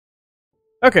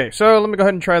Okay, so let me go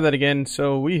ahead and try that again.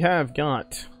 So we have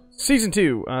got Season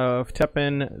 2 of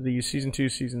Teppen, the Season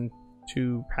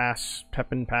 2 Pass,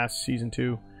 Teppen Pass Season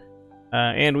 2.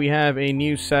 And we have a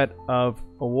new set of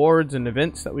awards and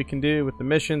events that we can do with the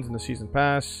missions and the Season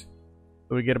Pass.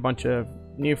 So we get a bunch of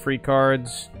new free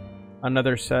cards,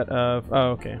 another set of...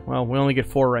 Oh, okay. Well, we only get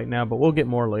 4 right now, but we'll get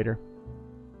more later.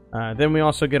 Then we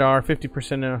also get our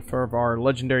 50% off of our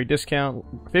legendary discount,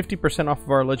 50% off of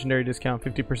our legendary discount,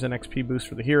 50% XP boost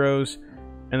for the heroes,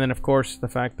 and then of course the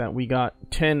fact that we got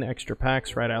 10 extra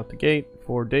packs right out the gate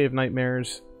for Day of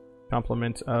Nightmares,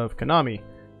 compliments of Konami.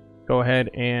 Go ahead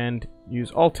and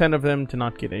use all 10 of them to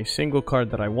not get a single card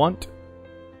that I want.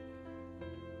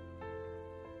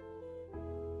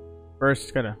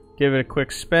 First, gotta give it a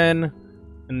quick spin,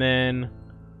 and then...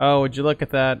 Oh, would you look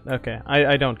at that? Okay,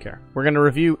 I don't care. We're going to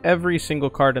review every single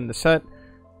card in the set.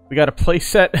 We got a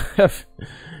playset of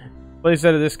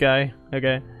this guy.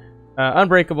 Okay.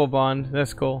 Unbreakable Bond.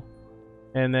 That's cool.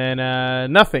 And then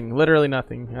nothing. Literally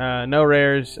nothing. No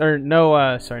rares. Or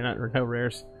no, sorry, not no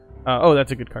rares. Oh,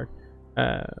 that's a good card.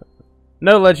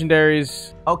 No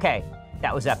legendaries. Okay,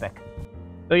 that was epic.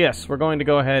 So yes, we're going to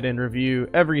go ahead and review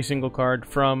every single card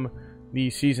from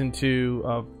the Season 2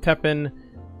 of Teppen.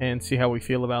 And see how we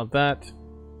feel about that.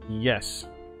 Yes.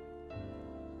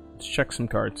 Let's check some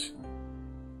cards.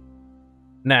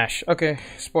 Nash. Okay,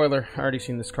 spoiler. I already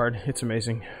seen this card. It's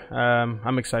amazing.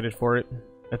 I'm excited for it.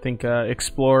 I think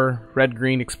Explorer,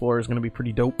 Red-Green Explorer is going to be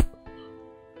pretty dope.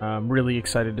 I'm really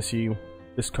excited to see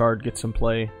this card get some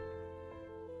play.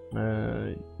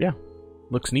 Yeah.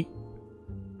 Looks neat.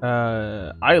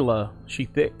 Isla. She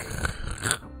thick.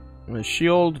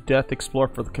 Shield, Death, Explorer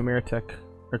for the Chimera Tech.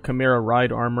 Or Chimera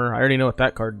Ride Armor. I already know what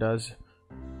that card does.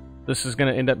 This is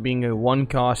going to end up being a 1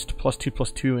 cost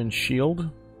 +2/+2 in shield.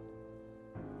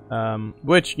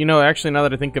 Which, you know, actually now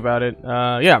that I think about it,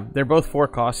 yeah, they're both 4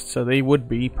 costs, so they would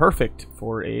be perfect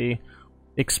for a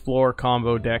Explore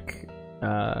combo deck,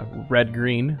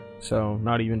 red-green, so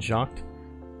not even shocked.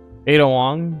 Ada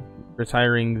Wong,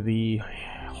 retiring the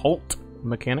Halt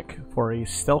mechanic for a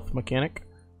Stealth mechanic,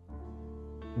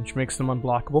 which makes them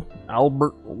unblockable.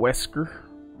 Albert Wesker.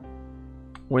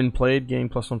 When played, gain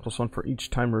 +1/+1 for each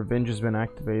time Revenge has been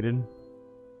activated.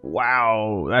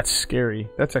 Wow, that's scary.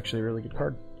 That's actually a really good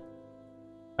card.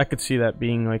 I could see that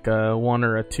being like a 1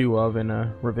 or a 2 of in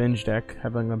a Revenge deck,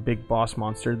 having a big boss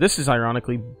monster. This is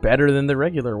ironically better than the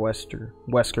regular Wesker.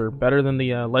 Better than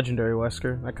the legendary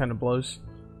Wesker. That kind of blows.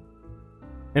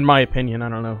 In my opinion, I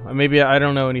don't know. Maybe I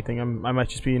don't know anything. I might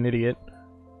just be an idiot.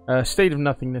 State of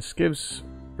Nothingness gives...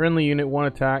 friendly unit 1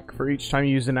 attack for each time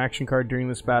you use an action card during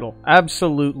this battle.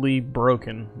 Absolutely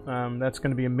broken. That's going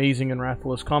to be amazing in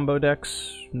Rathalos combo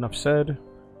decks. Enough said.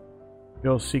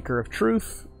 Veil Seeker of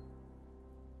Truth.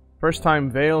 First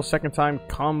time Veil, second time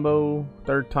combo,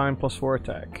 third time +4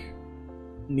 attack.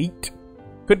 Neat.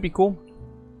 Could be cool.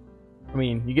 I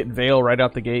mean, you get Veil right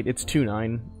out the gate. It's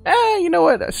 2/9. You know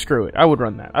what? Screw it. I would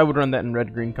run that. I would run that in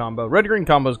red-green combo. Red-green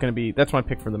combo is going to be... That's my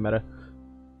pick for the meta.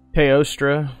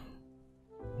 Teostra.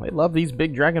 I love these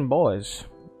big dragon boys.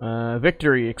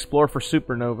 Victory, Explore for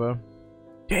Supernova.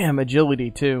 Damn, agility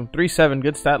too. 3/7,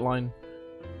 good stat line.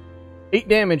 8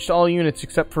 damage to all units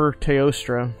except for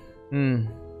Teostra.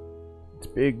 It's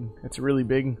big. It's really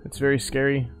big. It's very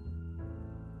scary.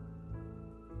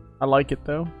 I like it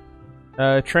though.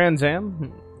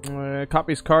 Transam.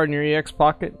 Copies card in your EX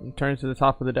pocket and turns to the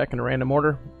top of the deck in a random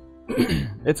order.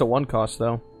 It's a 1 cost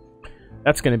though.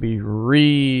 That's going to be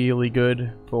really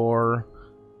good for...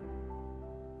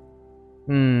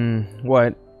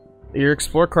 what? Your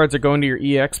Explore cards are going to your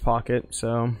EX pocket,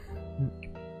 so...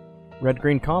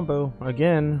 Red-green combo.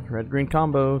 Again, red-green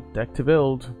combo. Deck to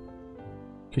build.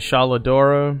 Kishala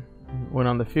Dora. When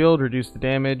on the field, reduce the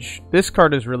damage. This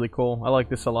card is really cool. I like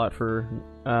this a lot for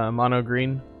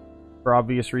mono-green. For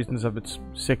obvious reasons of its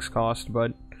 6 cost,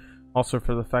 but also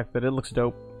for the fact that it looks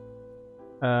dope.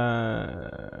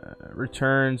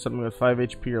 Return something with 5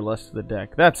 HP or less to the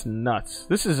deck. That's nuts.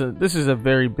 This is a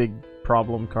very big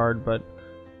problem card, but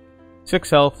 6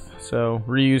 health, so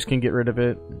reuse can get rid of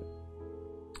it.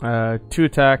 2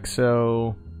 attack,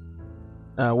 so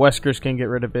Weskers can get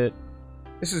rid of it.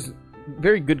 This is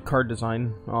very good card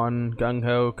design on Gung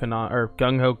Ho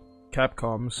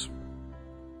Capcom's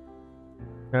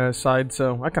side,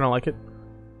 so I kind of like it.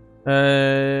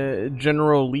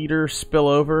 General Leader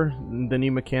Spillover, the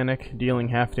new mechanic, dealing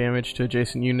half damage to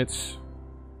adjacent units.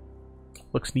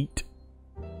 Looks neat.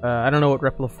 I don't know what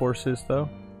Repla Force is though.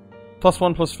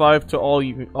 +1/+5 to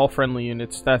all friendly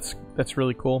units. That's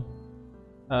really cool.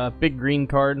 Big green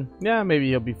card. Yeah, maybe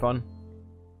he'll be fun.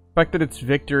 The fact that it's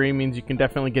victory means you can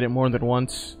definitely get it more than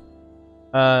once.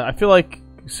 I feel like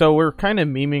So we're kind of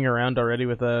memeing around already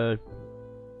with a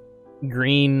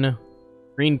green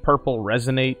purple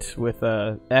resonate with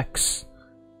a X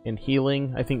and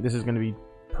healing. I think this is going to be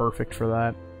perfect for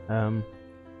that.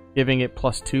 Giving it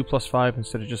 +2, +5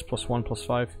 instead of just +1,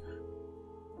 +5.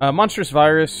 Monstrous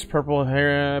Virus,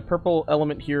 purple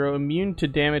element hero, immune to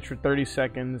damage for 30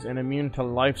 seconds and immune to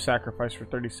life sacrifice for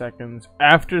 30 seconds.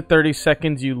 After 30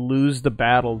 seconds, you lose the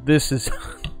battle. This is...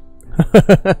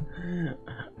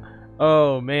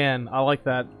 Oh, man. I like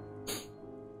that.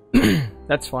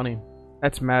 That's funny.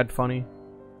 That's mad funny.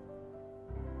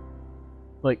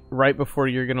 Like, right before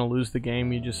you're gonna lose the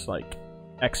game, you just, like,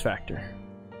 X Factor.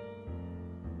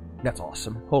 That's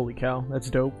awesome. Holy cow. That's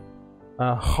dope.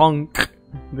 Hunk.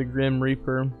 The Grim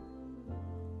Reaper.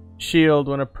 Shield.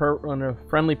 When a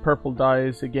friendly purple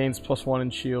dies, it gains +1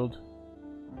 in shield.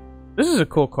 This is a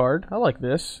cool card. I like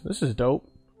this. This is dope.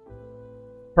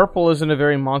 Purple isn't a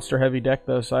very monster-heavy deck,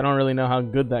 though, so I don't really know how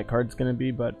good that card's gonna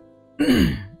be, but...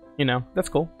 you know, that's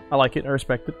cool. I like it. I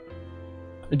respect it.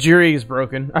 Jury is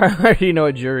broken. I already know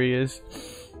what Jury is.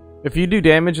 If you do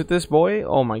damage with this boy,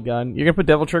 oh my god. You're gonna put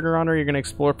Devil Trigger on her, you're gonna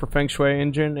explore for Feng Shui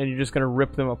Engine, and you're just gonna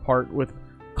rip them apart with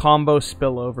combo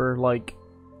spillover, like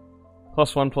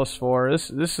 +1, +4.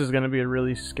 This is gonna be a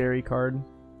really scary card.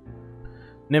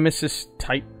 Nemesis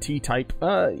type T-type.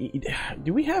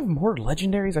 Do we have more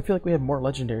legendaries? I feel like we have more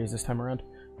legendaries this time around.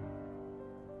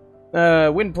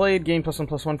 When played, gain +1,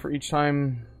 +1 for each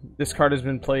time this card has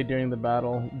been played during the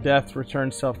battle. Death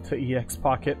returns self to EX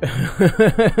pocket.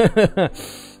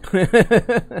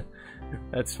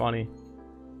 That's funny.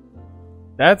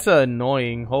 That's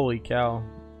annoying. Holy cow.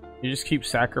 You just keep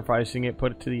sacrificing it,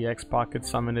 put it to the EX pocket,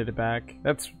 summon it back.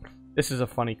 This is a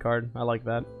funny card. I like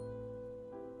that.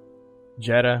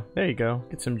 Jetta. There you go.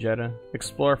 Get some Jetta.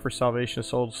 Explore for Salvation of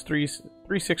Souls.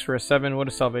 3/6 for a 7. What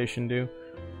does Salvation do?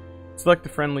 Select a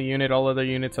friendly unit. All other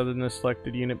units other than the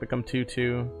selected unit become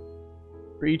 2/2.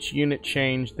 For each unit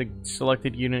change, the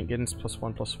selected unit gains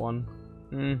 +1, +1.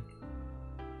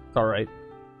 It's alright.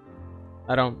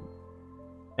 I don't...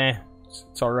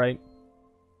 It's alright.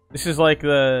 This is like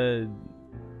the...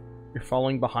 You're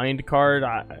falling behind card.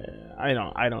 I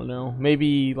don't know.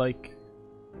 Maybe like...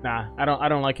 Nah, I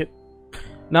don't like it.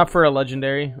 Not for a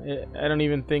legendary. I don't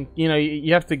even think, you know,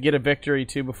 you have to get a victory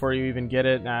too before you even get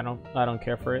it. Nah, I don't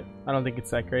care for it. I don't think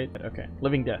it's that great. Okay,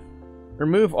 Living Death.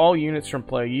 Remove all units from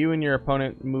play. You and your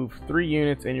opponent move 3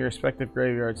 units in your respective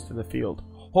graveyards to the field.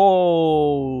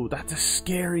 Oh, that's a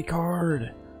scary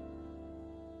card.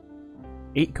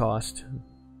 8 cost.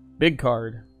 Big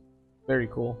card. Very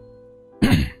cool.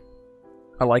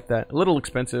 I like that. A little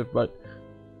expensive, but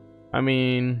I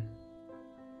mean,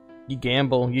 you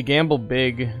gamble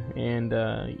big, and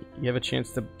you have a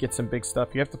chance to get some big stuff.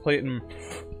 You have to play it in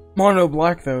mono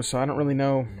black though, so I don't really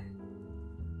know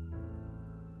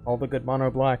all the good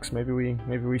mono blacks. Maybe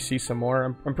we see some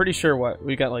more. I'm pretty sure what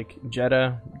we got, like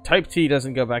Jetta. Type T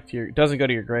doesn't go back to your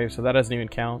your grave, so that doesn't even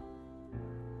count.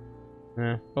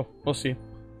 Yeah, we'll see.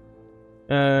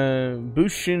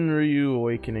 Bushin Ryu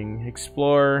Awakening.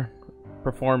 Explore,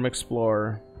 perform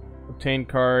explore. Obtain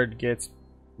card gets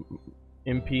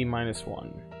MP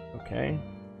 -1. Okay.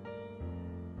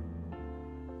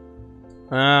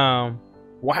 Oh.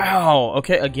 Wow.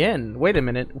 Okay, again. Wait a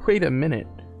minute.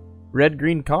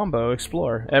 Red-green combo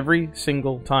explore every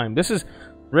single time. This is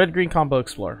red-green combo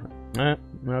explore.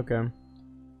 Okay.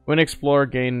 When explore,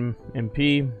 gain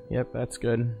MP. Yep, that's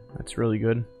good. That's really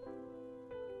good.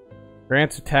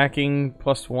 Grants attacking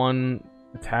 +1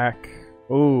 attack.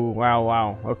 Ooh,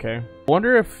 wow. Okay.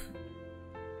 Wonder if...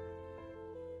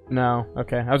 No,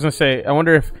 okay. I was gonna say, I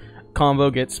wonder if combo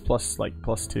gets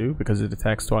 +2 because it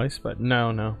attacks twice, but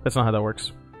no, that's not how that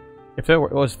works. If that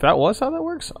was how that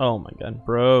works, oh my god,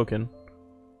 broken.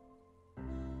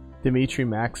 Dmitry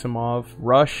Maximov.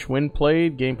 Rush. When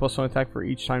played, gain +1 attack for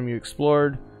each time you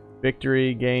explored.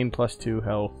 Victory, gain +2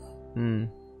 health.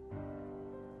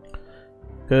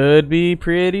 Could be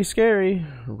pretty scary.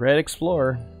 Red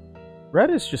Explorer. Red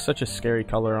is just such a scary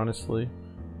color, honestly.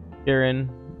 Garen.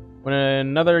 When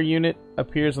another unit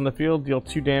appears on the field, deal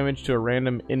 2 damage to a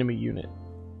random enemy unit.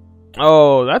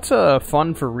 Oh, that's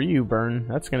fun for Ryu burn.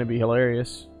 That's gonna be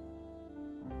hilarious.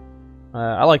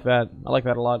 I like that. I like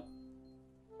that a lot.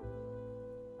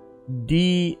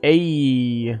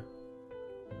 DA.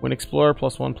 When Explorer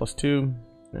 +1, +2.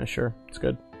 Yeah, sure. It's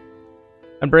good.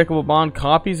 Unbreakable Bond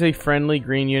copies a friendly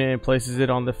green unit and places it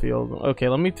on the field. Okay,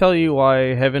 let me tell you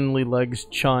why Heavenly Legs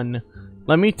Chun.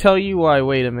 Let me tell you why.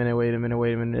 Wait a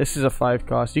minute. This is a 5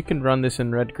 cost. You can run this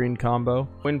in red-green combo.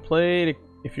 When played,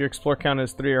 if your explore count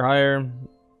is 3 or higher,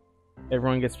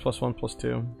 everyone gets +1,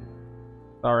 +2.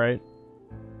 Alright.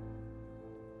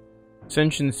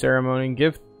 Ascension Ceremony.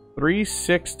 Give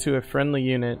 3/6 to a friendly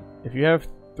unit. If you have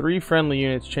 3 friendly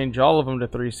units, change all of them to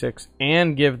 3/6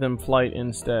 and give them flight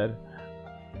instead.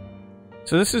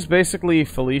 So this is basically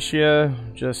Felicia,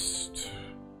 just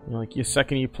like you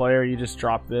second you player, you just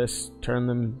drop this, turn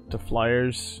them to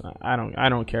flyers. I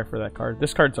don't care for that card.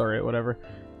 This card's alright, whatever.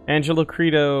 Angelo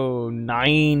Credo,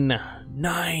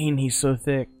 9. He's so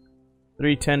thick.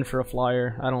 3/10 for a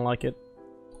flyer. I don't like it.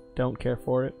 Don't care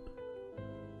for it.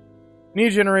 New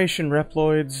generation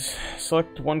Reploids.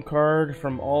 Select 1 card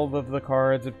from all of the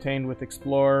cards obtained with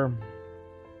Explore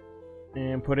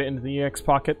and put it into the EX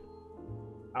pocket.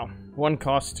 Wow. 1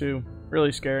 cost 2.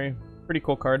 Really scary. Pretty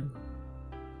cool card.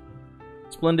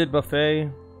 Splendid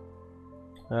Buffet.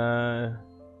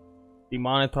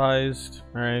 Demonetized.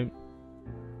 Alright.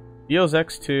 Deals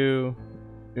X2 to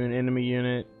an enemy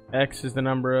unit. X is the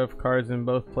number of cards in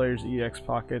both players' EX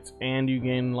pockets, and you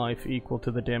gain life equal to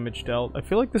the damage dealt. I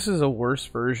feel like this is a worse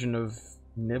version of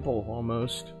Nibble,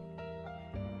 almost.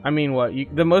 I mean, what?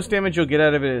 The most damage you'll get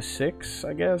out of it is 6,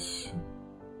 I guess?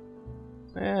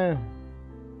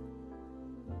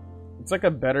 It's like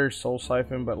a better Soul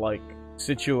Siphon, but like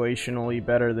situationally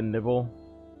better than Nibble.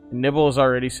 Nibble is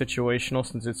already situational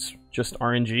since it's just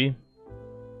RNG.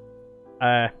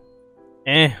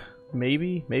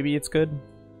 Maybe it's good.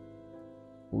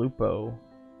 Lupo.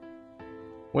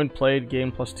 When played,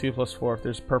 gain +2/+4 if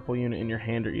there's a purple unit in your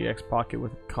hand or EX pocket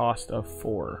with a cost of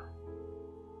 4.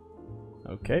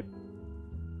 Okay.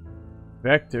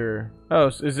 Vector. Oh,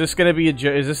 is this gonna be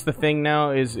is this the thing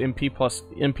now? Is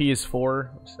MP is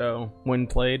 4, so when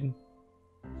played.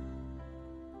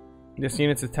 This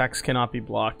unit's attacks cannot be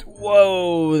blocked.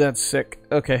 Whoa, that's sick.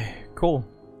 Okay, cool.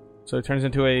 So it turns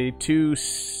into a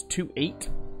 2/8.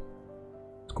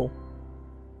 It's cool.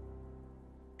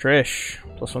 Trish,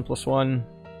 +1/+1.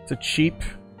 It's a cheap,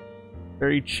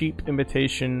 very cheap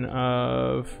imitation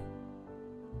of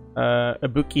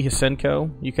Ibuki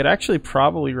Hisenko. You could actually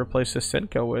probably replace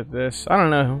Hisenko with this. I don't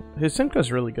know.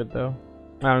 Hisenko's really good though.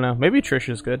 I don't know. Maybe Trish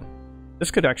is good. This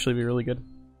could actually be really good.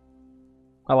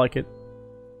 I like it.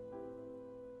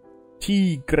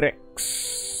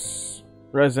 Tigrex.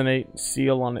 Resonate,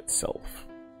 seal on itself.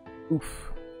 Oof.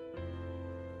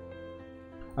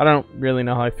 I don't really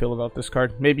know how I feel about this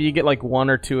card. Maybe you get like 1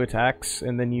 or 2 attacks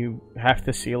and then you have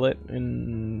to seal it,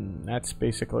 and that's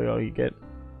basically all you get.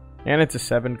 And it's a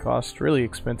 7 cost, really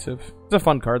expensive. It's a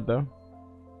fun card though.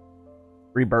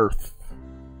 Rebirth.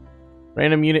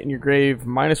 Random unit in your grave,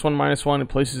 -1/-1, and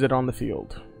places it on the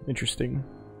field. Interesting.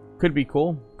 Could be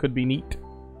cool, could be neat.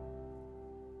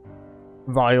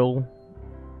 Vile.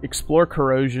 Explore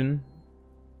Corrosion.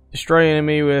 Destroy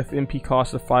enemy with MP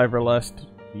cost of 5 or less.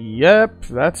 Yep,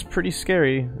 that's pretty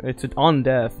scary. It's on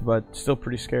death, but still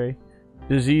pretty scary.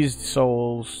 Diseased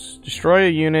Souls. Destroy a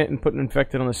unit and put an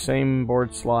infected on the same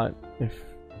board slot. If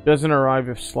it doesn't arrive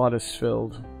if slot is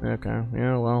filled. Okay,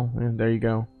 yeah, well, yeah, there you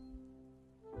go.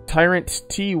 Tyrant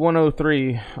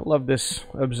T103. I love this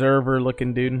observer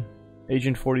looking dude.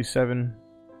 Agent 47.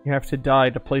 You have to die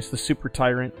to place the Super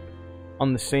Tyrant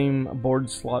on the same board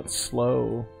slot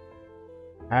slow.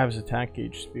 Halves attack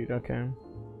gauge speed, okay.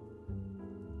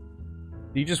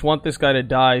 You just want this guy to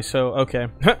die, so okay.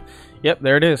 Yep,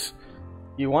 there it is.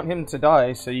 You want him to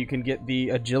die so you can get the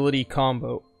agility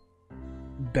combo.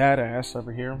 Badass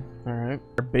over here. Alright.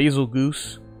 Basil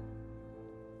Goose.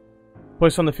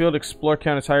 Place on the field, explore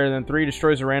count is higher than 3,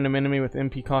 destroys a random enemy with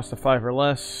MP cost of 5 or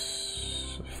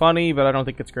less. Funny, but I don't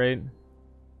think it's great.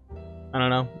 I don't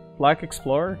know. Black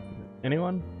Explorer?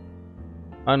 Anyone?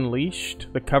 Unleashed,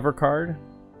 the cover card.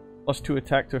 +2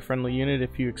 attack to a friendly unit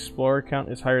if you explore count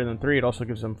is higher than 3. It also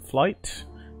gives them flight.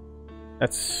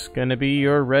 That's gonna be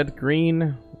your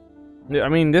red-green. I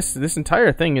mean, this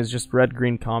entire thing is just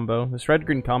red-green combo. This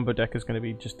red-green combo deck is gonna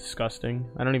be just disgusting.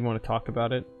 I don't even want to talk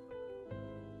about it.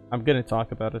 I'm gonna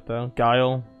talk about it though.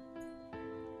 Guile.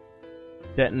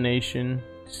 Detonation.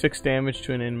 6 damage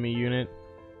to an enemy unit.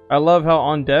 I love how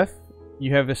on death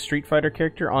you have a Street Fighter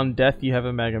character. On death you have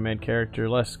a Mega Man character.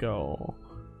 Let's go.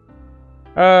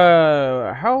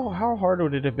 How hard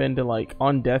would it have been to like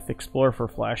on death explore for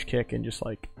flash kick and just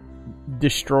like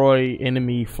destroy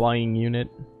enemy flying unit?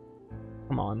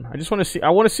 Come on, I just want to see. I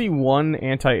want to see one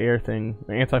anti-air thing,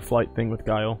 anti-flight thing with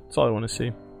Guile. That's all I want to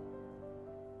see.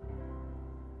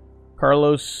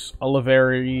 Carlos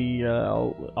Oliveri,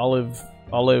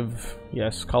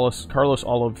 yes, Carlos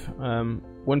Olive.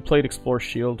 When played, explore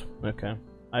shield. Okay,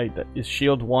 is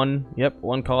shield 1? Yep,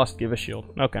 1 cost. Give a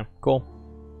shield. Okay, cool.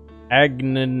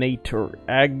 Agnator.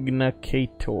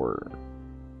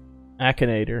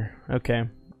 Okay.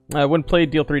 When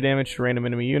played, deal 3 damage to random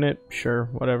enemy unit. Sure,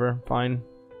 whatever, fine.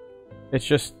 It's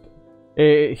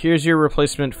Here's your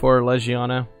replacement for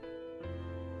Legiana.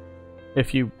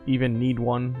 If you even need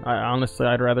one. Honestly,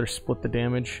 I'd rather split the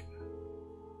damage.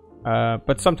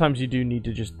 But sometimes you do need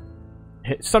to just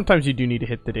hit. Sometimes you do need to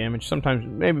hit the damage. Sometimes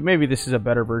maybe this is a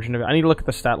better version of it. I need to look at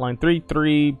the stat line.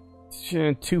 3-3,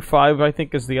 2-5 I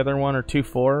think is the other one, or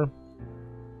 2-4.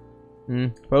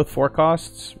 Both 4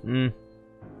 costs.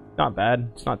 Not bad.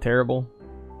 It's not terrible.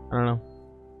 I don't know.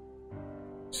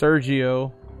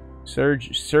 Sergios.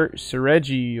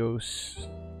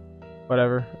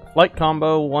 Whatever. Flight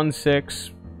combo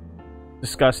 1-6.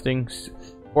 Disgusting.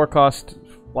 4 cost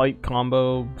flight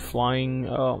combo flying.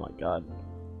 Oh my god.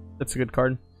 That's a good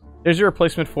card. There's your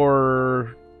replacement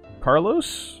for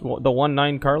Carlos? The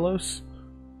 1-9 Carlos?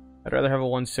 I'd rather have a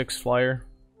 1-6 flyer.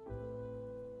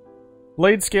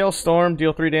 Blade Scale Storm,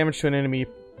 deal 3 damage to an enemy.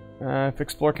 If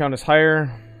explore count is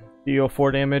higher, deal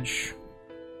 4 damage.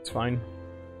 It's fine.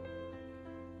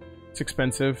 It's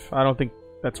expensive. I don't think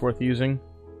that's worth using.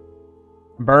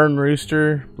 Burn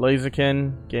Rooster,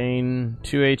 Blaziken, gain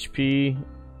 2 HP,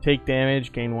 take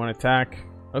damage, gain 1 attack.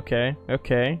 Okay,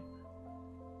 okay.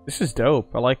 This is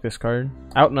dope. I like this card.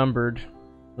 Outnumbered.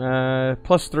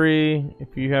 +3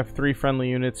 if you have 3 friendly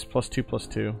units,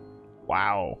 +2/+2.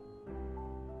 Wow.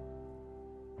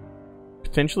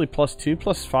 Potentially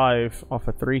 +2/+5 off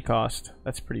a 3 cost.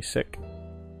 That's pretty sick.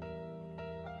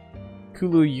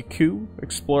 Kulu Yuku,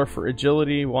 explore for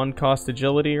agility, 1 cost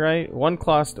agility, right? 1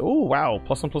 cost, oh wow,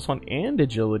 +1/+1 and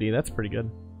agility, that's pretty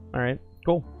good. Alright,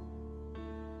 cool.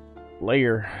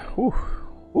 Layer, whew,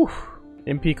 whew.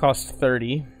 MP costs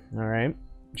 30, alright.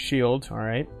 Shield,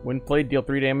 alright. When played, deal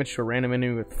 3 damage to a random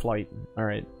enemy with flight,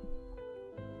 alright.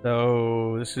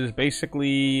 So, this is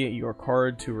basically your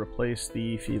card to replace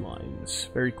the felines.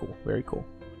 Very cool, very cool.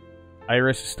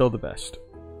 Iris is still the best.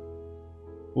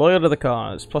 Loyal to the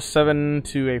cause. +7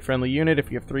 to a friendly unit.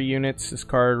 If you have 3 units, this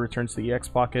card returns to the EX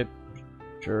pocket.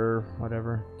 Sure,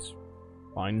 whatever. It's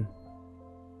fine.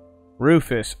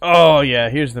 Rufus. Oh, yeah,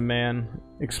 here's the man.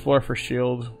 Explore for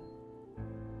shield.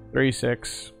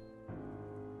 3/6.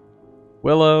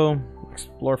 Willow.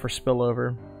 Explore for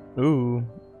spillover. Ooh.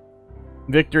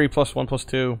 Victory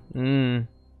 +1/+2. And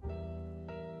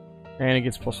it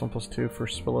gets +1/+2 for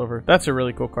spillover. That's a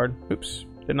really cool card. Oops.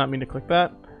 Did not mean to click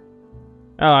that.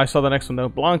 Oh, I saw the next one though.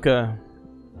 Blanca.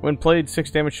 When played, 6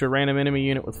 damage to a random enemy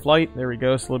unit with flight. There we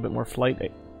go. It's a little bit more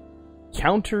flight.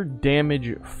 Counter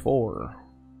damage 4.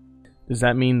 Does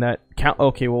that mean that...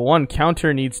 Okay, well, 1,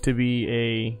 counter needs to be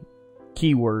a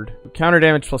keyword. Counter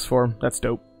damage +4. That's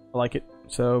dope. I like it.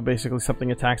 So basically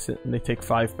something attacks it and they take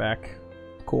 5 back.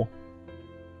 Cool.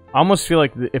 I almost feel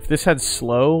like if this had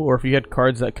slow, or if you had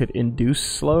cards that could induce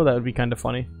slow, that would be kind of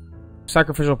funny.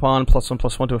 Sacrificial Pawn,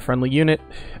 +1/+1 to a friendly unit.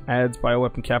 Adds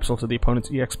Bioweapon Capsule to the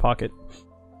opponent's EX pocket.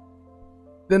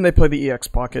 Then they play the EX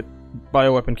pocket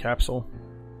Bioweapon Capsule.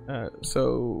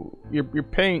 So you're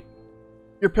paying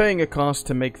a cost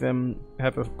to make them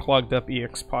have a clogged up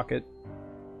EX pocket.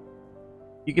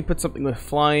 You can put something with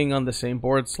flying on the same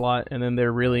board slot, and then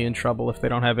they're really in trouble if they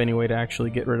don't have any way to actually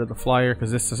get rid of the flyer,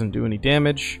 because this doesn't do any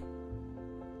damage.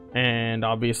 And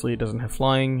obviously it doesn't have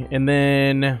flying. And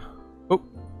then... Oh.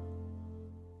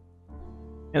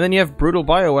 And then you have Brutal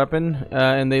Bioweapon,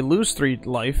 and they lose 3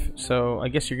 life, so I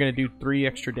guess you're going to do 3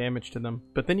 extra damage to them.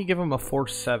 But then you give them a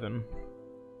 4/7.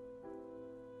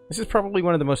 This is probably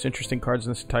one of the most interesting cards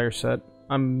in this entire set.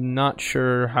 I'm not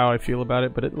sure how I feel about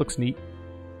it, but it looks neat.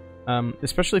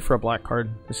 Especially for a black card.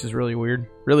 This is really weird.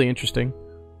 Really interesting.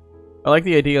 I like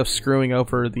the idea of screwing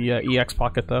over the EX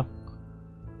pocket, though.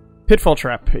 Pitfall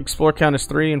Trap. Explore count is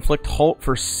 3. Inflict halt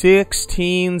for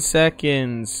 16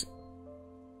 seconds.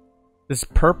 Does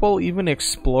purple even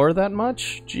explore that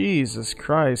much? Jesus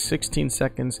Christ. 16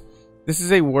 seconds. This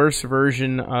is a worse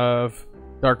version of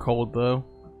Darkhold, though.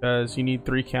 Because you need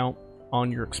 3 count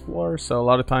on your Explorer. So a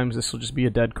lot of times this will just be a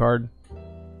dead card.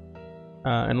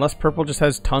 Unless purple just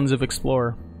has tons of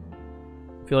Explorer.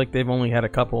 I feel like they've only had a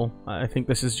couple. I think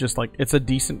this is just like, it's a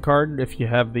decent card if you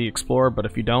have the Explorer, but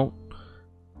if you don't,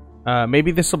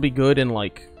 maybe this will be good in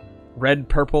like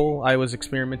red-purple. I was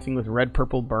experimenting with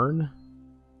red-purple burn.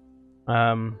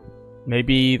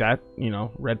 Maybe that, you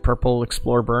know, red-purple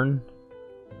Explore burn.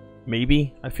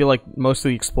 Maybe. I feel like most of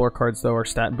the Explore cards, though, are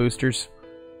stat boosters.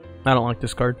 I don't like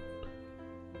this card.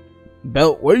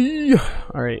 Beltway!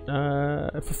 Alright,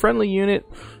 if a friendly unit...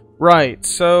 Right,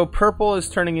 so purple is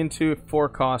turning into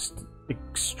 4-cost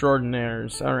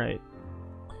extraordinaires. Alright.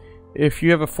 If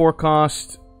you have a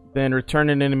 4-cost, then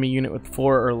return an enemy unit with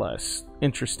 4 or less.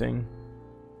 Interesting.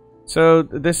 So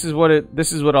this is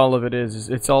what all of it is.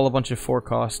 It's all a bunch of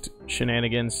 4-cost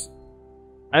shenanigans.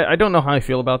 I don't know how I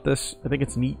feel about this. I think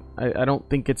it's neat. I don't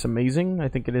think it's amazing. I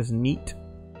think it is neat.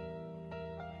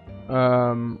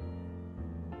 But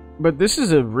this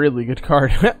is a really good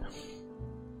card.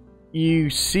 You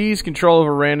seize control of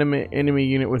a random enemy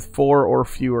unit with 4 or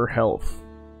fewer health.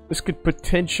 This could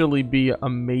potentially be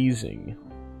amazing.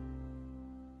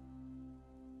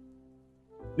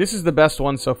 This is the best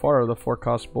one so far of the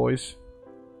 4-cost boys.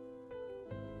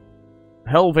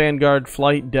 Hell Vanguard,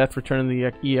 Flight, Death, Return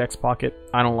to the EX Pocket.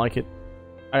 I don't like it.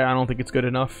 I don't think it's good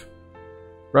enough.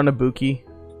 Run a Buki.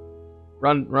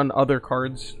 Run other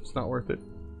cards. It's not worth it.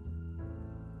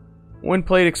 When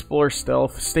played, Explore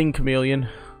Stealth. Sting Chameleon.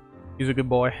 He's a good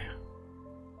boy.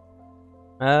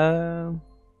 We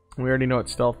already know what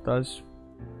Stealth does.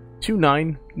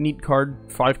 2/9. Neat card.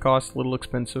 5 cost. Little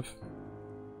expensive.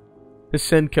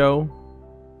 Hisenko.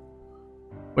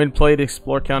 When played,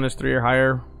 Explore count is 3 or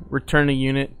higher. Return a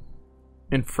unit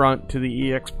in front to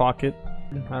the EX pocket.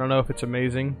 I don't know if it's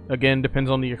amazing. Again, depends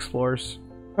on the explorers.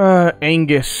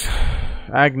 Agnes.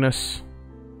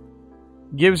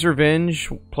 Gives Revenge.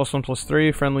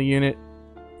 +1/+3. Friendly unit.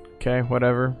 Okay,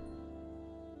 whatever.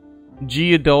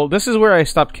 G Adult. This is where I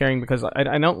stopped caring because I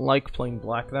don't like playing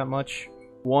black that much.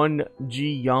 1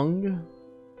 G Young.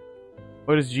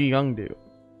 What does G Young do?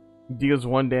 Deals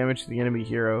 1 damage to the enemy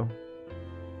hero.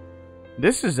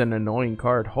 This is an annoying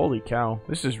card. Holy cow.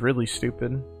 This is really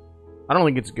stupid. I don't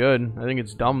think it's good. I think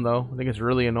it's dumb though. I think it's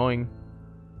really annoying.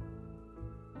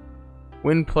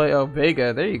 When play... Oh,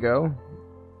 Vega. There you go.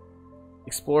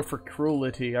 Explore for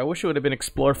Cruelty. I wish it would have been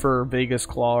Explore for Vega's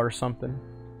Claw or something.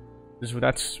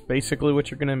 That's basically what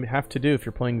you're going to have to do if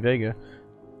you're playing Vega.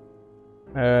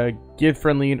 Give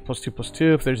friendly unit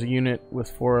 +2/+2 if there's a unit with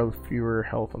 4 or fewer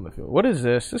health on the field. What is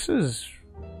this? This is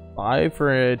 5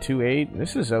 for a 2/8.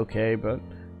 This is okay, but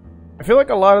I feel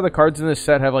like a lot of the cards in this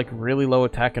set have like really low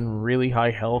attack and really high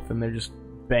health, and they're just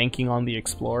banking on the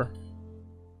Explore.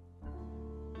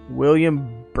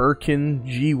 William Birkin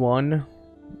G1.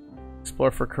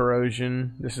 Explore for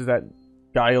Corrosion. This is that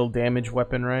Guile damage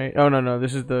weapon, right? Oh, no,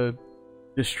 this is the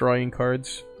destroying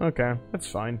cards. Okay, that's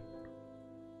fine.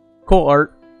 Cool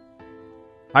art.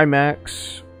 High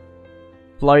max.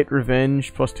 Flight,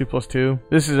 Revenge, +2/+2.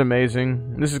 This is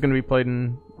amazing. This is going to be played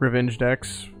in Revenge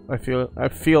decks. I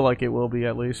feel like it will be,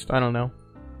 at least. I don't know.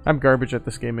 I'm garbage at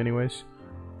this game anyways.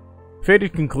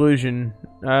 Fated Conclusion.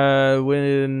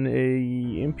 When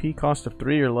a MP cost of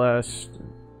 3 or less,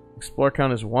 Explore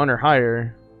count is 1 or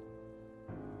higher.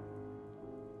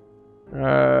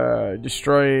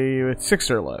 Destroy with 6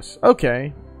 or less.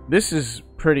 Okay. This is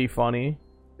pretty funny.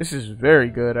 This is very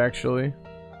good, actually.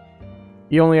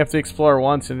 You only have to explore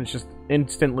once and it's just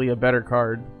instantly a better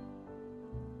card.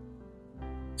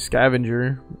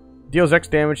 Scavenger. Deals X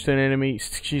damage to an enemy.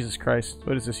 Jesus Christ.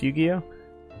 What is this, Yu-Gi-Oh?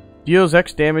 Deals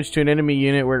X damage to an enemy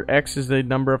unit where X is the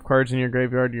number of cards in your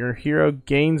graveyard. Your hero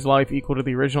gains life equal to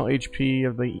the original HP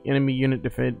of the enemy unit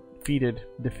defeated.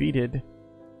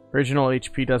 Original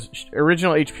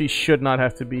HP should not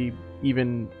have to be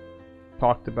even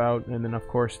talked about, and then of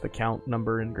course the count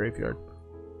number in graveyard.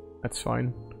 That's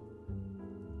fine.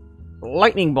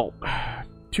 Lightning Bolt.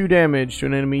 2 damage to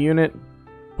an enemy unit.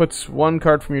 Puts 1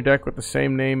 card from your deck with the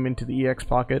same name into the EX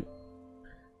pocket.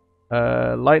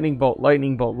 Lightning Bolt,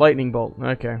 Lightning Bolt, Lightning Bolt.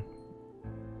 Okay.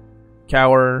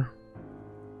 Cower.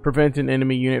 Prevent an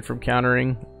enemy unit from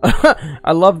countering.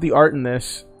 I love the art in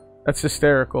this. That's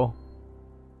hysterical.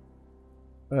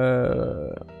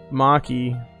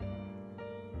 Maki.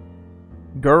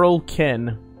 Girl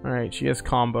Ken. Alright, she has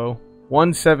combo.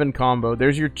 1/7 combo.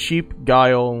 There's your cheap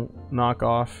Guile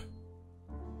knockoff.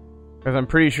 Because I'm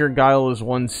pretty sure Guile is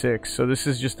 1/6. So this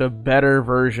is just a better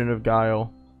version of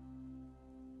Guile.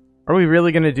 Are we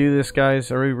really going to do this,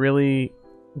 guys? Are we really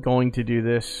going to do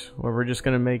this? Or we're just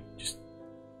going to make...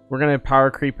 We're going to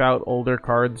power creep out older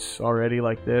cards already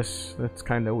like this? That's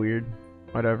kind of weird.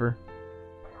 Whatever.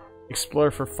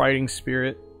 Explore for Fighting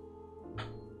Spirit.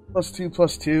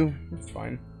 +2/+2. That's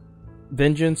fine.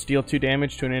 Vengeance. Deal 2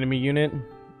 damage to an enemy unit.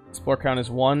 Explore count is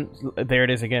 1. There it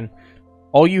is again.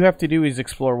 All you have to do is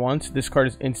explore once. This card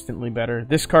is instantly better.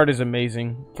 This card is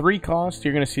amazing. 3 cost.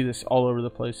 You're going to see this all over the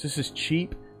place. This is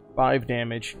cheap. 5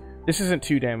 damage. This isn't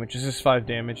 2 damage. This is 5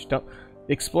 damage. Don't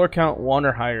explore count 1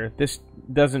 or higher. This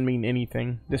doesn't mean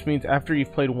anything. This means after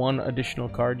you've played 1 additional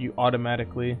card, you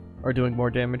automatically are doing more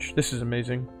damage. This is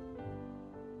amazing.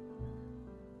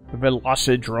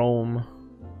 Velocidrome.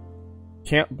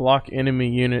 Can't block enemy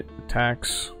unit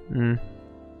attacks.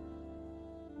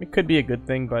 It could be a good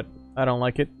thing, but I don't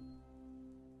like it.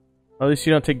 At least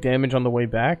you don't take damage on the way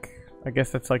back. I guess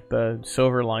that's like the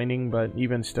silver lining, but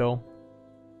even still.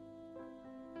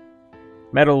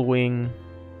 Metal Wing.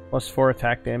 Plus 4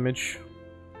 attack damage.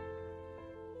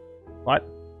 What?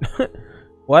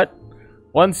 What?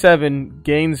 1/7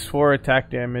 gains 4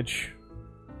 attack damage.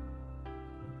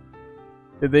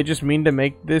 Did they just mean to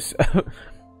make this?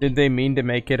 Did they mean to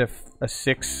make it a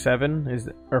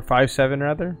 6/7? Or 5/7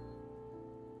 rather?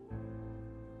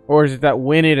 Or is it that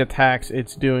when it attacks,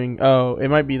 it's doing... Oh, it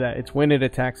might be that. It's when it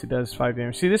attacks, it does 5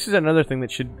 damage. See, this is another thing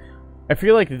that should... I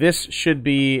feel like this should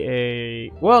be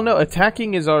a... Well, no,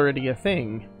 attacking is already a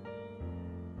thing.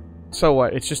 So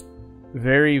what? It's just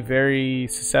very, very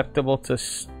susceptible to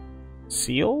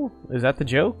seal? Is that the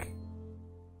joke?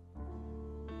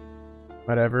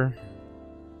 Whatever.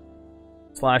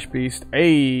 Slash Beast.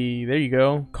 Hey, there you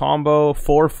go. Combo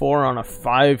 4/4 on a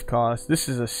 5 cost. This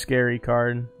is a scary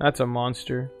card. That's a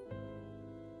monster.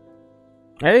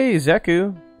 Hey,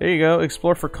 Zeku. There you go.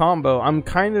 Explore for combo. I'm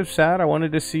kind of sad. I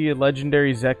wanted to see a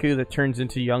legendary Zeku that turns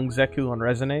into young Zeku on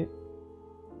Resonate.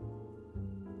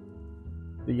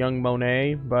 The young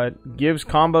Monet, but gives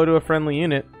combo to a friendly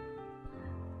unit.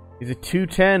 He's a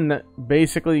 2/10,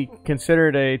 basically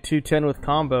considered a 2/10 with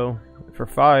combo for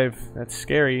 5. That's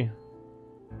scary.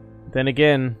 Then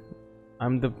again,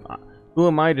 who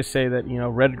am I to say that, you know,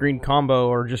 red-green combo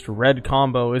or just red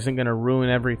combo isn't going to ruin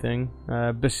everything?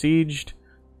 Besieged.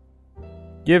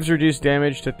 Gives reduced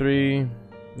damage to 3.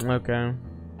 Okay.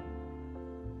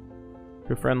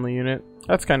 To a friendly unit.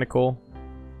 That's kind of cool.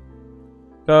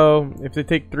 So, if they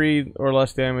take 3 or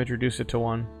less damage, reduce it to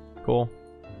 1. Cool.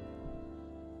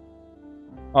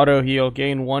 Auto heal.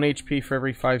 Gain 1 HP for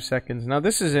every 5 seconds. Now,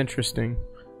 this is interesting.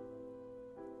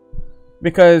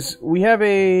 Because we have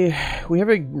a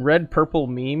red-purple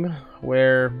meme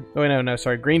where... Oh, no,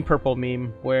 sorry. Green-purple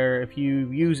meme where if you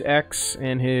use X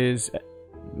and his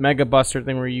Mega Buster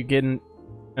thing where you get an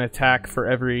attack for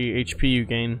every HP you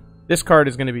gain, this card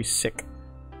is going to be sick.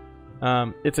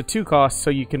 It's a 2 cost, so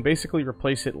you can basically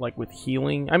replace it like with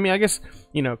healing. I mean, I guess,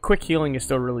 you know, quick healing is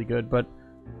still really good, but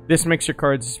this makes your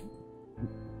cards,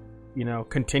 you know,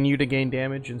 continue to gain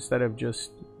damage instead of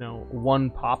just, you know, 1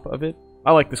 pop of it.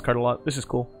 I like this card a lot. This is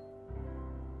cool.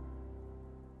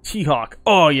 T-Hawk.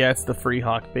 Oh, yeah, it's the free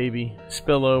Hawk, baby.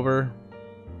 Spillover.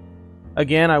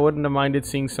 Again, I wouldn't have minded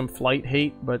seeing some flight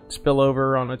hate, but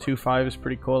spillover on a 2/5 is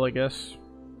pretty cool, I guess.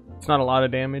 It's not a lot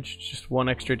of damage. It's just 1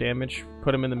 extra damage.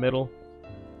 Put him in the middle.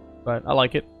 But I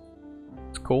like it.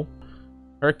 It's cool.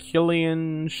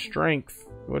 Herculean Strength.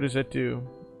 What does it do?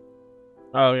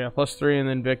 Oh, yeah. +3 and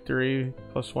then victory.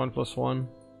 +1/+1.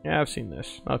 Yeah, I've seen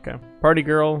this. Okay. Party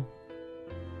Girl.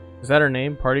 Is that her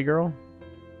name? Party Girl?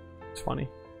 It's funny.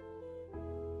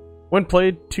 When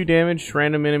played, 2 damage,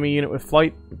 random enemy unit with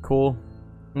flight. Cool.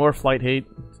 More flight hate.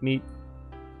 It's neat.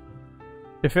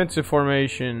 Defensive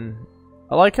formation.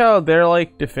 I like how they're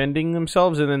like defending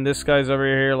themselves and then this guy's over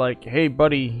here like, hey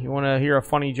buddy, you want to hear a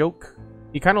funny joke?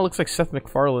 He kind of looks like Seth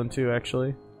MacFarlane too,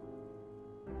 actually.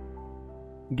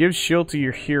 Gives shield to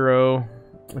your hero.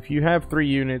 If you have 3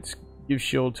 units, give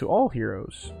shield to all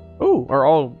heroes. Oh, or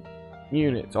all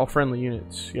units, all friendly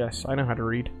units. Yes, I know how to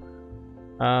read.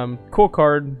 Cool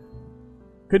card.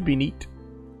 Could be neat.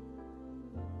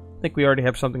 I think we already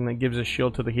have something that gives a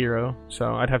shield to the hero,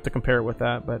 so I'd have to compare it with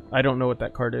that, but I don't know what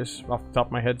that card is off the top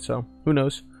of my head, so who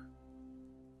knows.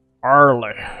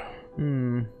 Arle.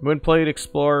 When played,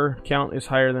 Explorer count is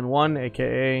higher than 1,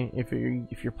 aka if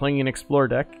you're playing an Explorer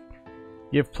deck,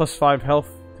 give +5 health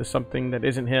to something that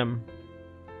isn't him.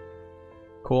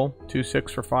 Cool.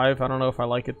 2/6 for 5. I don't know if I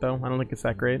like it though. I don't think it's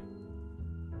that great.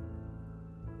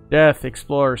 Death,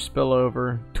 Explorer,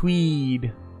 Spillover,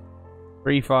 Tweed,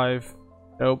 3/5.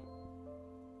 Dope.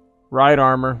 Ride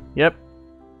Armor. Yep.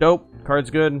 Dope.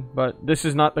 Card's good, but this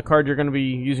is not the card you're going to be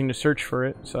using to search for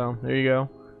it, so there you go.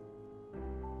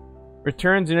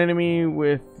 Returns an enemy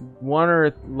with 1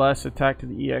 or less attack to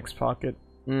the EX pocket.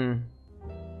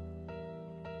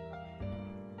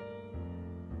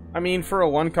 I mean, for a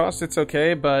 1 cost, it's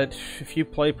okay, but if you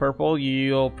play purple,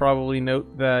 you'll probably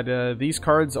note that these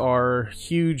cards are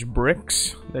huge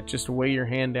bricks that just weigh your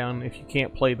hand down if you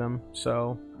can't play them,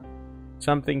 so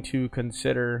something to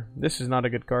consider. This is not a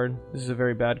good card. This is a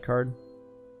very bad card.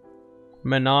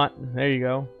 Manot, there you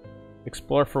go.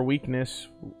 Explore for weakness.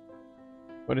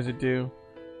 What does it do?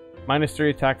 -3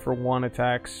 attack for 1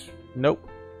 attacks. Nope.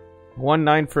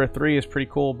 1/9 for a 3 is pretty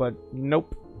cool, but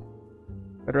nope.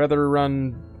 I'd rather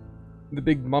run the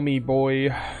big mummy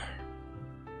boy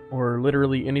or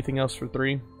literally anything else for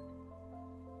 3.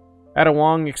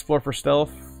 Adawong, explore for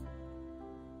stealth.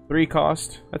 3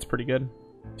 cost. That's pretty good.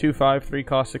 2/5, 3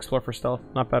 cost, explore for stealth.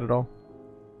 Not bad at all.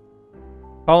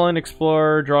 Call in,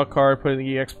 explore, draw a card, put it in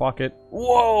the EX pocket.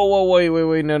 Whoa,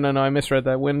 wait, no, I misread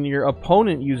that. When your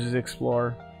opponent uses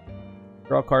explore,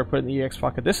 Draw a card, put it in the EX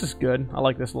pocket. This is good. I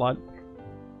like this a lot.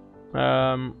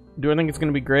 Do I think it's going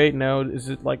to be great? No. Is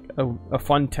it like a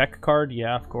fun tech card?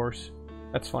 Yeah, of course.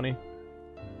 That's funny.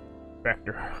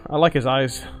 Vector. I like his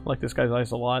eyes. I like this guy's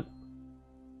eyes a lot.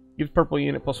 Gives purple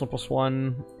unit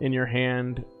 +1/+1 in your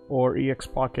hand or EX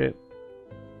pocket.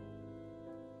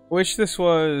 Wish this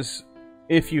was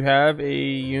if you have a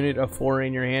unit of 4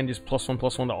 in your hand, just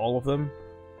 +1/+1 to all of them.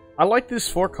 I like this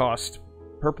 4-cost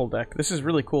purple deck. This is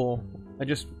really cool. I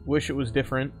just wish it was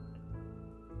different.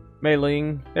 Mei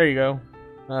Ling. There you go.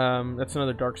 That's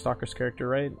another Darkstalkers character,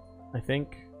 right? I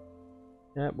think.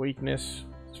 Yeah, weakness.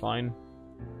 It's fine.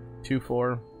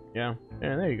 2/4. Yeah.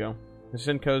 Yeah, there you go. The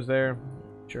Sinco's there.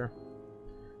 Sure.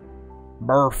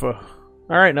 Burfa.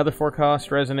 Alright, another 4-cost.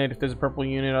 Resonate. If there's a purple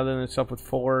unit other than itself with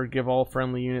 4, give all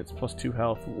friendly units +2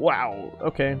 health. Wow.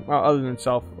 Okay. Well, other than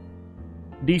itself.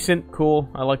 Decent. Cool.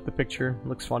 I like the picture.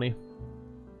 Looks funny.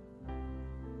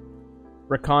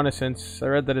 Reconnaissance. I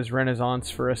read that as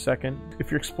Renaissance for a second.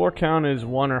 If your explore count is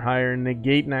 1 or higher,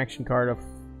 negate an action card of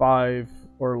 5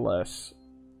 or less.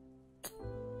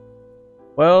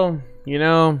 Well, you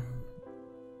know,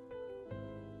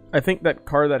 I think that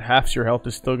card that halves your health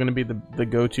is still going to be the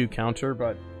go-to counter,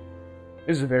 but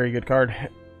this is a very good card.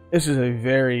 This is a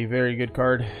very, very good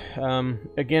card.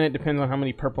 Again, it depends on how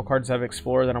many purple cards I have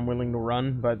Explore that I'm willing to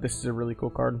run, but this is a really cool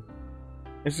card.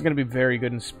 This is going to be very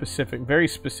good in specific, very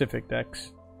specific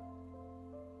decks.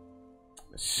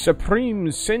 Supreme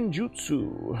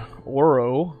Senjutsu.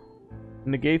 Oro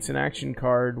negates an action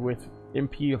card with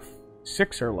MP of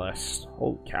 6 or less.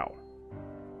 Holy cow.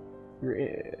 If your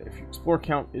explore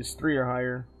count is 3 or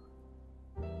higher,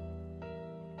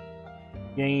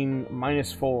 gain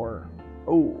 -4.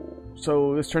 Oh,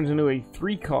 so this turns into a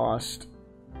 3-cost.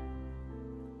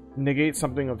 Negate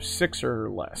something of 6 or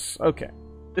less. Okay.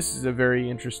 This is a very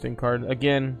interesting card.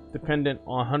 Again, dependent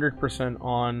 100%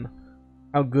 on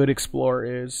how good Explore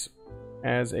is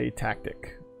as a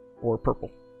tactic or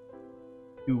purple.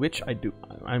 To which I do.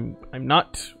 I'm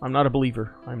not a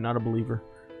believer. I'm not a believer.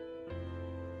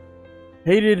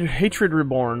 Hatred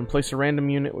Reborn. Place a random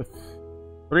unit with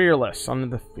 3 or less onto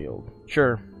the field.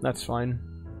 Sure, that's fine.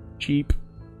 Cheap,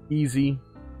 easy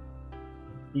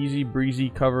breezy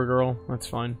cover girl. That's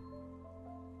fine.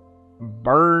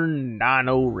 Burn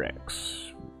Dino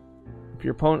Rex.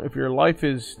 If your life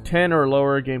is 10 or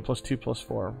lower, gain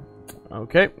 +2/+4.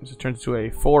 Okay, so it turns to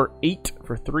a 4/8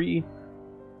 for 3.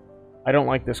 I don't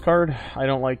like this card. I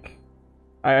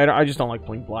just don't like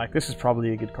playing black. This is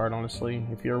probably a good card, honestly,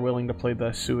 if you're willing to play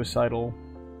the suicidal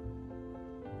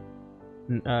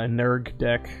Nerg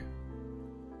deck.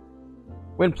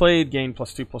 When played, gain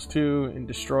 +2/+2 and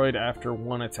destroyed after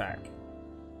 1 attack.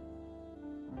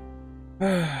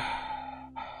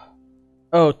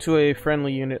 Oh, to a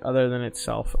friendly unit other than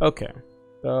itself. Okay.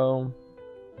 So,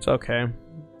 it's okay.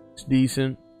 It's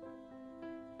decent.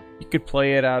 You could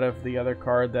play it out of the other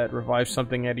card that revives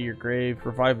something out of your grave.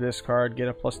 Revive this card, get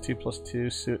a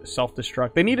 +2/+2,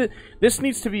 self-destruct. This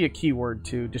needs to be a keyword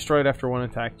too. Destroyed after 1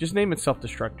 attack. Just name it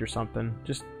self-destruct or something.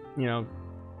 Just, you know,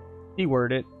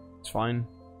 keyword it. It's fine.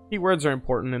 Keywords are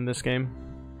important in this game.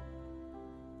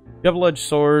 Double-edged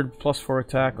sword, +4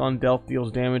 attack on dealt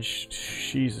deals damage.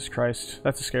 Jesus Christ,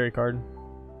 that's a scary card.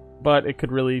 But it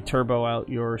could really turbo out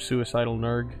your suicidal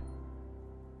Nerg.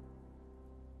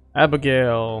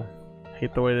 Abigail.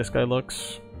 Hate the way this guy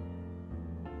looks.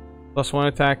 +1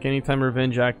 attack anytime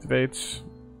revenge activates.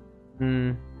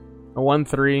 A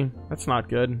 1/3. That's not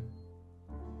good.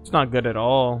 It's not good at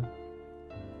all.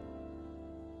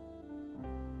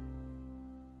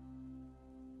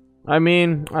 I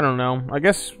mean, I don't know. I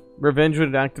guess revenge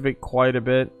would activate quite a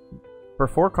bit. For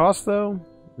 4 costs, though?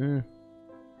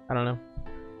 I don't know.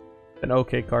 An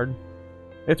okay card.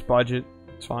 It's budget.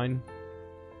 It's fine.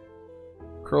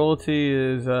 Cruelty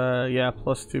is, yeah,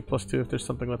 +2/+2 if there's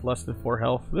something with less than 4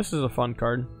 health. This is a fun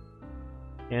card.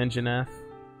 Anjanath.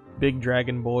 Big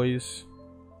Dragon Boys.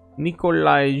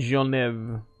 Nikolai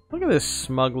Zhonev. Look at this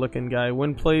smug-looking guy.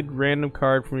 When played, random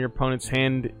card from your opponent's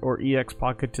hand or EX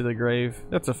pocket to the grave.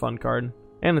 That's a fun card.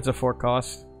 And it's a 4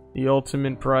 cost. The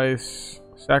ultimate price.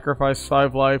 Sacrifice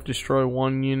 5 life, destroy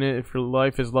 1 unit. If your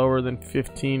life is lower than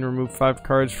 15, remove 5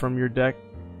 cards from your deck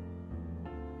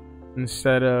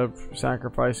instead of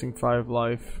sacrificing 5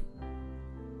 life.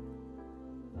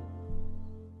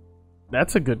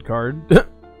 That's a good card.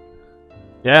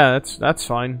 Yeah, that's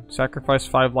fine. Sacrifice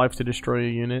 5 life to destroy a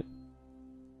unit.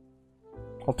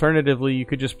 Alternatively, you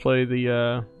could just play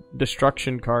the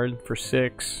destruction card for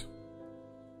 6.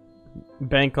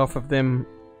 Bank off of them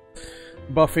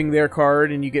buffing their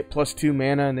card, and you get +2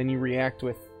 mana, and then you react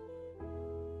with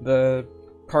the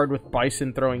card with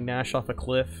Bison throwing Nash off a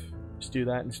cliff. Just do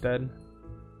that instead.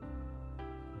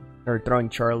 Or throwing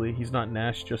Charlie. He's not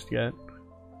Nash just yet.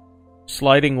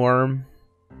 Sliding Worm.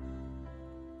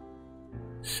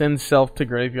 Sends self to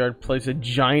graveyard. Plays a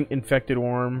giant infected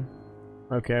worm.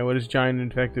 Okay, what is giant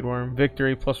infected worm?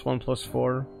 Victory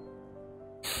 +1/+4.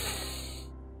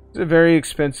 It's a very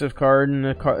expensive card in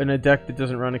a deck that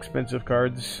doesn't run expensive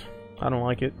cards. I don't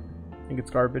like it. I think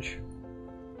it's garbage.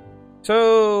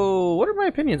 So, what are my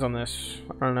opinions on this?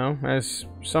 I don't know. As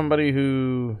somebody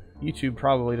who YouTube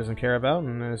probably doesn't care about,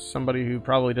 and as somebody who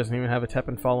probably doesn't even have a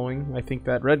Teppen following, I think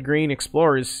that red-green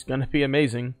Explorer is gonna be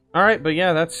amazing. Alright, but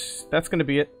yeah, that's gonna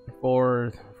be it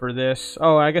for this.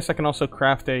 Oh, I guess I can also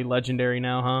craft a legendary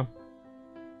now, huh?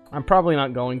 I'm probably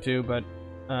not going to, but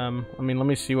I mean, let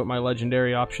me see what my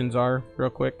legendary options are real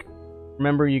quick.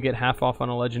 Remember, you get half off on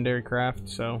a legendary craft,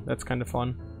 so that's kind of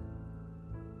fun.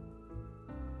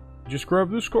 Just grab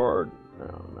this card.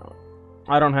 No.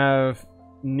 I don't have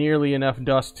nearly enough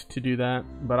dust to do that,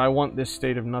 but I want this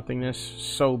State of Nothingness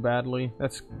so badly.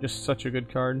 That's just such a good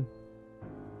card.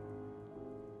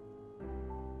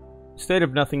 State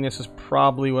of Nothingness is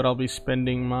probably what I'll be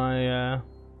spending my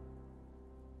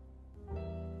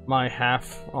my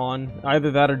half on.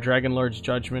 Either that or Dragon Lord's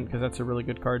Judgment, because that's a really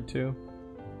good card too.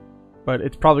 But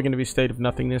it's probably going to be State of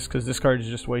Nothingness, because this card is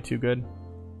just way too good.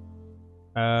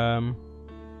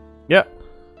 Yeah.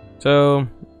 So,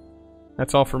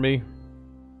 that's all for me.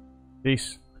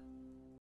 Peace.